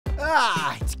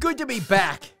It's good to be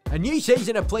back. A new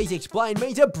season of Please Explain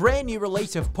means a brand new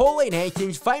release of Pauline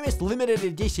Hanson's famous limited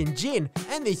edition gin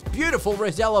and this beautiful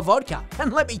Rosella vodka.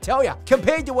 And let me tell you,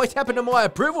 compared to what's happened to my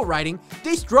approval rating,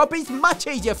 this drop is much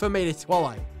easier for me to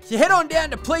swallow. So head on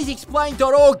down to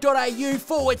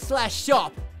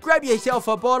pleaseexplain.org.au/shop. Grab yourself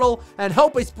a bottle and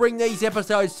help us bring these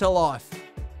episodes to life.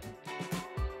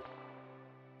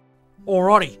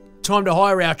 Alrighty, time to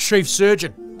hire our chief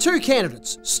surgeon. 2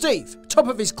 candidates, Steve, top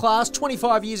of his class,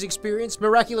 25 years experience,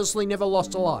 miraculously never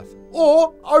lost a life.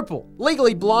 Or Opal,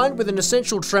 legally blind with an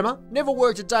essential tremor, never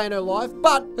worked a day in her life,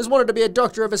 but has wanted to be a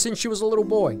doctor ever since she was a little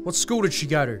boy. What school did she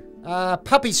go to?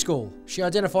 Puppy school. She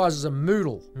identifies as a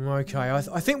moodle. Okay,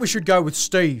 I think we should go with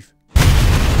Steve.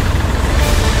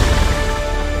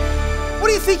 What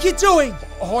do you think you're doing?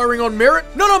 Hiring on merit?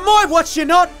 Not on my watch, you're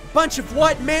not! Bunch of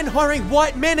white men hiring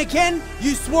white men again?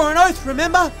 You swore an oath,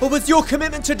 remember? Or was your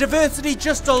commitment to diversity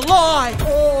just a lie?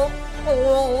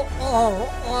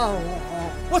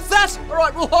 What's that?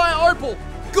 Alright, we'll hire Opal.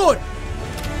 Good.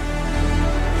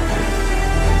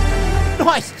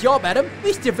 Nice job, Adam.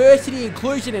 This diversity,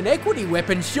 inclusion and equity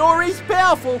weapon sure is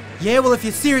powerful. Yeah, well, if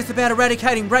you're serious about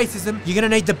eradicating racism, you're gonna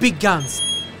need the big guns.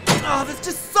 Oh, there's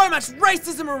just so much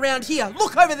racism around here.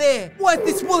 Look over there. Why is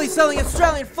this woolly selling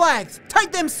Australian flags?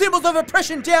 Take them symbols of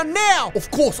oppression down now.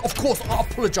 Of course, I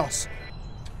apologise.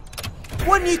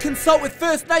 Why didn't you consult with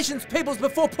First Nations peoples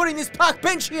before putting this park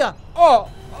bench here? Oh,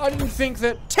 I didn't think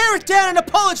that. Tear it down and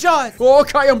apologise. Oh,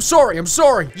 okay, I'm sorry.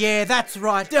 Yeah, that's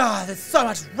right. There's so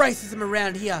much racism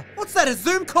around here. What's that, a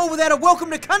Zoom call without a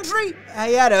welcome to country?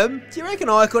 Hey, Adam, do you reckon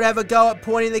I could have a go at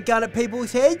pointing the gun at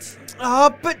people's heads? Oh,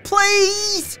 but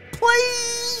please!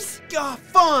 Oh,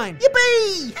 fine.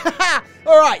 Yippee!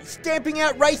 Alright, stamping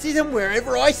out racism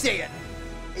wherever I see it.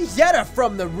 Is that a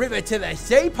from the river to the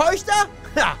sea poster?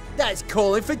 Ha! That's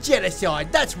calling for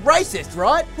genocide. That's racist,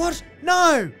 right? What?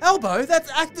 No! Elbow, that's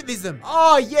activism.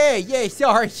 Oh, yeah,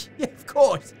 sorry. Yeah, of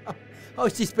course. I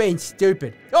was just being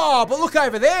stupid. Oh, but look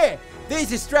over there.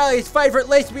 There's Australia's favourite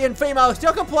lesbian female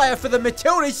soccer player for the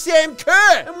Matildas, Sam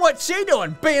Kerr. And what's she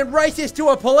doing? Being racist to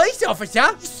a police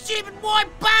officer? You stupid white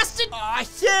bastard! Aw,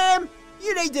 Sam,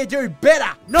 you need to do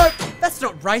better. Nope, that's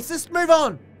not racist. Move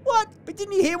on. What? But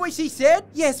didn't you hear what she said?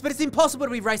 Yes, but it's impossible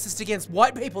to be racist against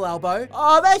white people, Elbow.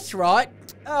 Oh, that's right.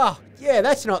 Oh, yeah,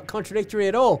 that's not contradictory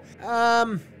at all.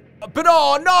 But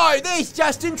oh no, there's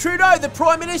Justin Trudeau, the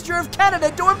Prime Minister of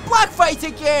Canada, doing blackface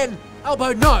again.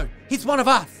 Elbow, no, he's one of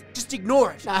us. Just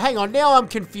ignore it. Now, hang on, now I'm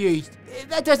confused.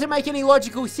 That doesn't make any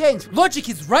logical sense. Logic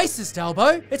is racist,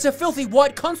 Elbow. It's a filthy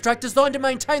white construct designed to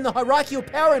maintain the hierarchical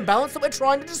power imbalance that we're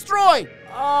trying to destroy.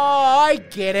 Oh, I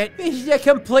get it. This is a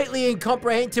completely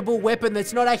incomprehensible weapon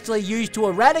that's not actually used to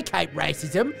eradicate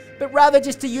racism, but rather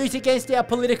just to use against our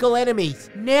political enemies.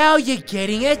 Now you're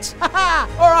getting it? Haha!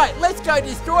 Alright, let's go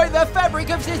destroy the fabric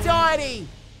of society!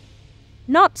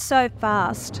 Not so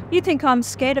fast. You think I'm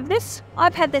scared of this?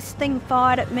 I've had this thing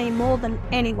fired at me more than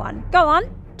anyone. Go on,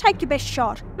 take your best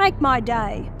shot. Make my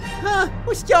day. Huh?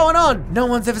 What's going on? No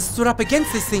one's ever stood up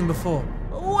against this thing before.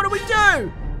 What do we do?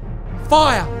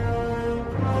 Fire!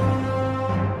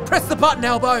 Press the button,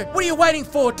 Elbow. What are you waiting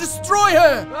for? Destroy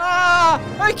her! Ah!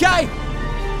 Okay!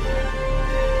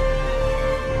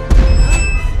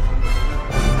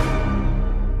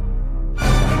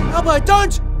 Elbow,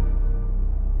 don't!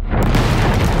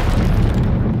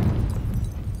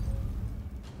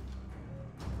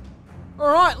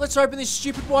 Alright, let's open this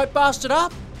stupid white bastard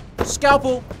up.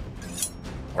 Scalpel.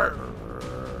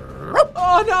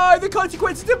 Oh no, the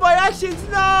consequences of my actions,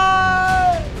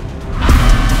 no!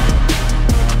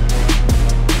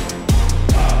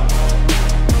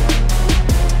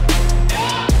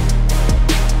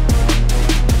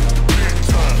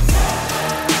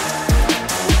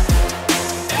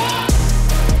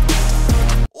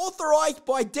 Authorised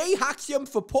by D.I.E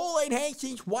for Pauline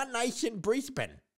Hanson's One Nation Brisbane.